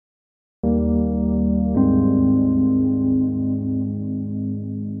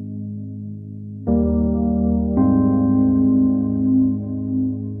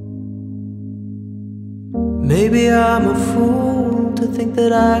Maybe I'm a fool to think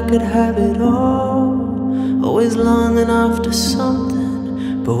that I could have it all, always longing after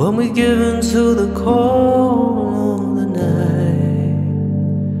something. But when we give in to the call of the night,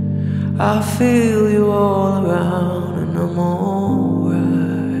 I feel you all around and I'm alright.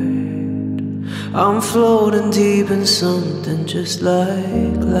 I'm floating deep in something just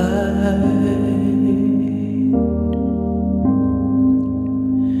like light.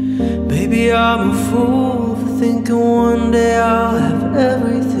 Maybe I'm a fool for thinking one day I'll have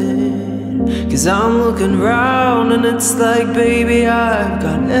everything, 'cause I'm looking round and it's like, baby, I've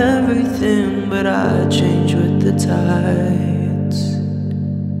got everything, but I change with the tides.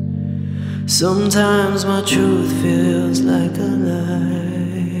 Sometimes my truth feels like a lie.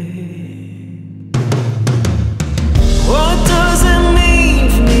 What does it mean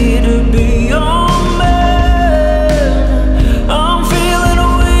for me to be your man? I'm feeling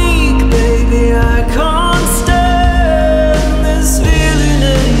weak, baby, I can't stand this feeling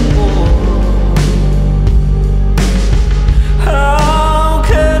anymore. How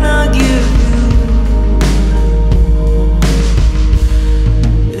can I give you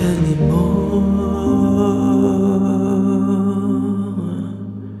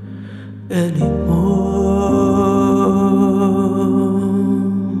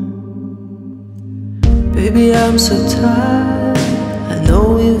Baby, I'm so tired, I know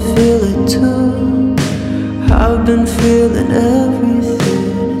you feel it too. I've been feeling everything,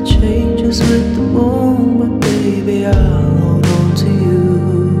 it changes with the moon, but baby, I'll hold on to you.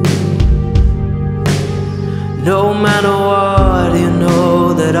 No matter what, you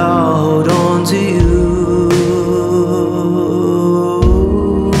know that I'll hold on to you.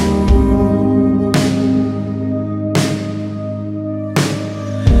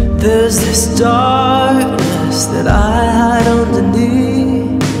 There's this darkness that I hide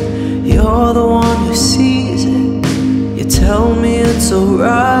underneath. You're the one who sees it. You tell me it's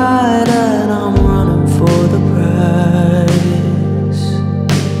alright, and I'm running for the prize.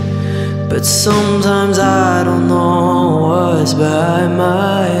 But sometimes I don't know what's behind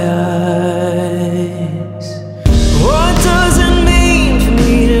my eyes. What does it mean for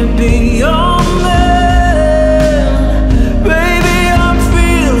me to be your man? Baby, I'm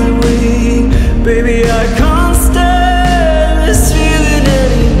feeling weak. Baby, I can't stand this feeling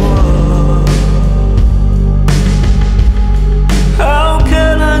anymore. How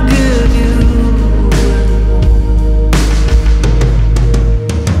can I give you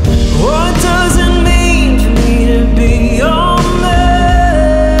what does it mean for me to be your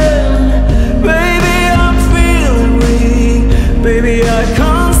man? Baby, I'm feeling weak. Baby, I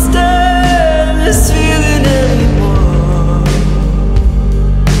can't stand this feeling anymore.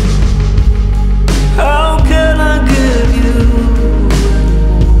 How can I give you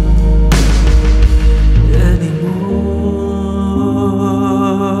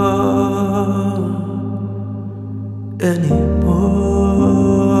anymore?